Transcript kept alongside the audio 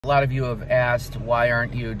A lot of you have asked, why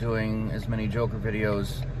aren't you doing as many Joker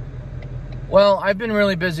videos? Well, I've been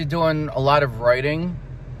really busy doing a lot of writing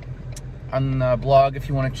on the blog, if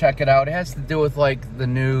you want to check it out. It has to do with, like, the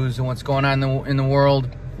news and what's going on in the world.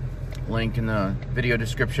 Link in the video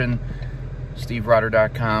description,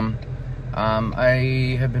 stevrotter.com.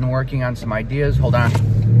 I have been working on some ideas. Hold on.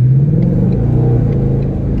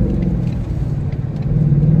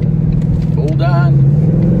 Hold on.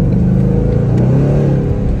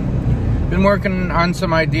 Been working on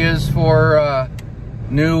some ideas for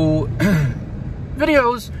new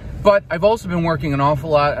videos, but I've also been working an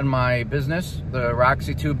awful lot on my business, the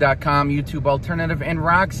RoxyTube.com YouTube alternative, and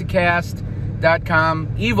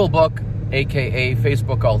RoxyCast.com evil book, aka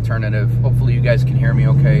Facebook alternative. Hopefully you guys can hear me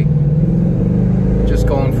okay. Just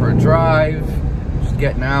going for a drive, just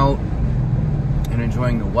getting out and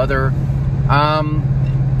enjoying the weather.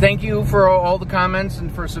 Thank you for all the comments and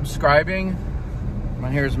for subscribing. My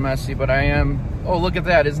hair is messy, but I am. Oh, look at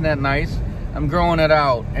that. Isn't that nice? I'm growing it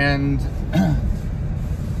out, and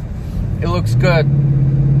it looks good.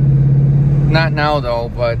 Not now, though,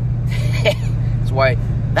 but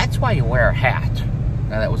that's why you wear a hat.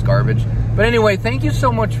 Now, that was garbage. But anyway, thank you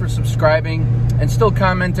so much for subscribing and still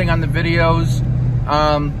commenting on the videos.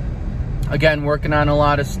 Again, working on a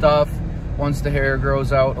lot of stuff. Once the hair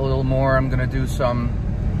grows out a little more, I'm going to do some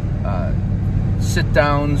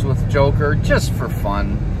sit-downs with Joker, just for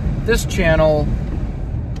fun. This channel,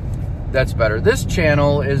 that's better. This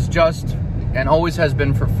channel is just, and always has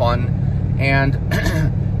been, for fun. And,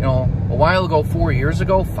 you know, a while ago, 4 years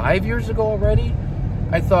ago, 5 years ago already,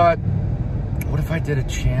 I thought, what if I did a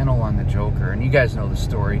channel on the Joker? And you guys know the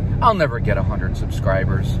story. I'll never get 100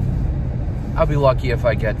 subscribers. I'll be lucky if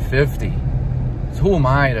I get 50. So who am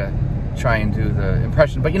I to try and do the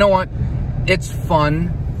impression? But you know what? It's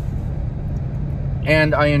fun.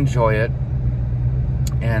 And I enjoy it,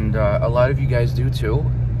 and a lot of you guys do too.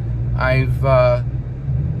 I've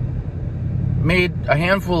made a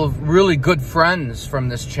handful of really good friends from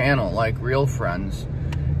this channel, like real friends,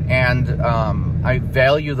 and I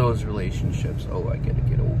value those relationships. Oh, I gotta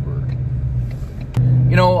get over it.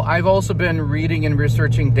 You know, I've also been reading and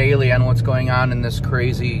researching daily on what's going on in this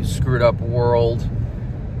crazy, screwed up world.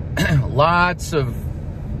 Lots of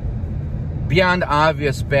beyond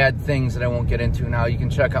obvious bad things that I won't get into now. You can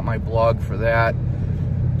check out my blog for that.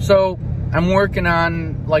 So I'm working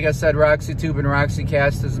on, like I said, RoxyTube and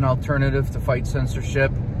RoxyCast as an alternative to fight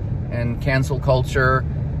censorship and cancel culture.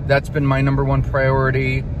 That's been my #1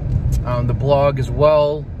 priority. The blog as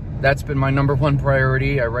well, that's been my #1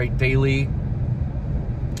 priority. I write daily.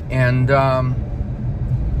 And,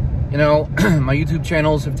 you know, my YouTube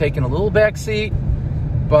channels have taken a little backseat.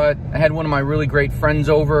 But I had one of my really great friends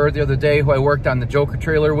over the other day who I worked on the Joker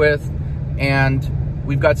trailer with, and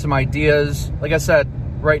we've got some ideas. Like I said,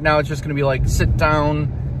 right now it's just going to be like sit down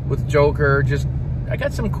with Joker. I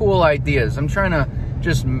got some cool ideas. I'm trying to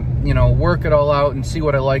just, you know, work it all out and see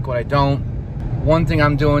what I like, what I don't. One thing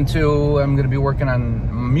I'm doing too, I'm going to be working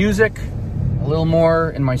on music a little more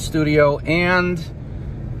in my studio, and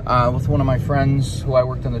with one of my friends who I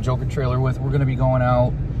worked on the Joker trailer with, we're going to be going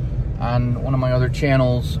out on one of my other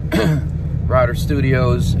channels, Rotter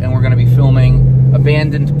Studios, and we're going to be filming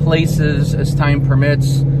abandoned places as time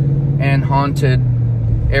permits and haunted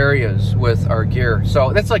areas with our gear.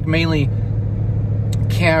 So that's like mainly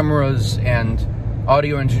cameras and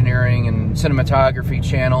audio engineering and cinematography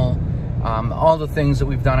channel. All the things that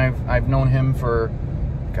we've done. I've known him for,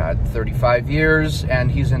 God, 35 years, and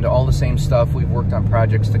he's into all the same stuff. We've worked on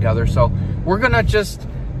projects together. So we're going to just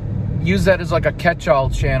use that as like a catch-all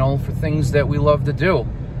channel for things that we love to do.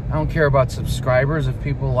 I don't care about subscribers. If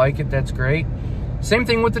people like it, that's great. Same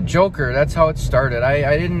thing with the Joker. That's how it started.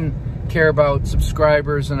 I didn't care about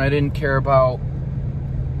subscribers, and I didn't care about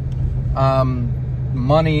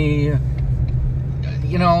money.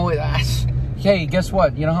 You know, hey, guess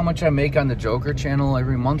what? You know how much I make on the Joker channel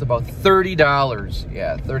every month? About $30.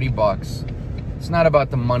 Yeah, 30 bucks. It's not about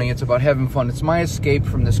the money. It's about having fun. It's my escape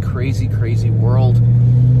from this crazy, crazy world.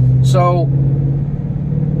 So,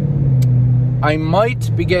 I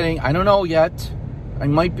might be getting, I don't know yet, I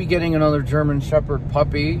might be getting another German Shepherd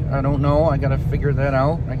puppy. I don't know. I gotta figure that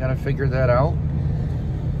out.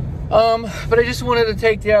 But I just wanted to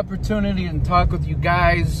take the opportunity and talk with you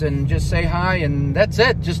guys and just say hi, and that's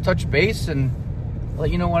it. Just touch base and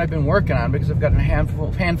let you know what I've been working on, because I've gotten a handful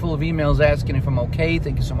of emails asking if I'm okay.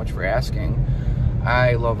 Thank you so much for asking.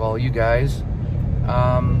 I love all you guys.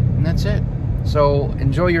 And that's it. So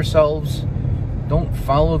enjoy yourselves. Don't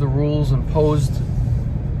follow the rules imposed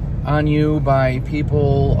on you by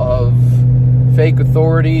people of fake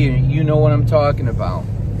authority. You know what I'm talking about.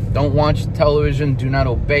 Don't watch television. Do not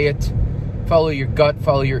obey it. Follow your gut.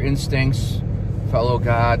 Follow your instincts. Follow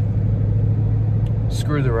God.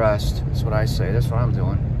 Screw the rest. That's what I say. That's what I'm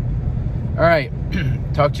doing. All right.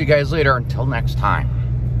 Talk to you guys later. Until next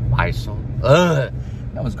time. Bye. So,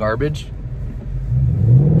 that was garbage.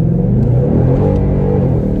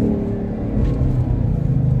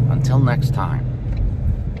 Until next time.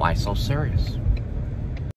 Why so serious?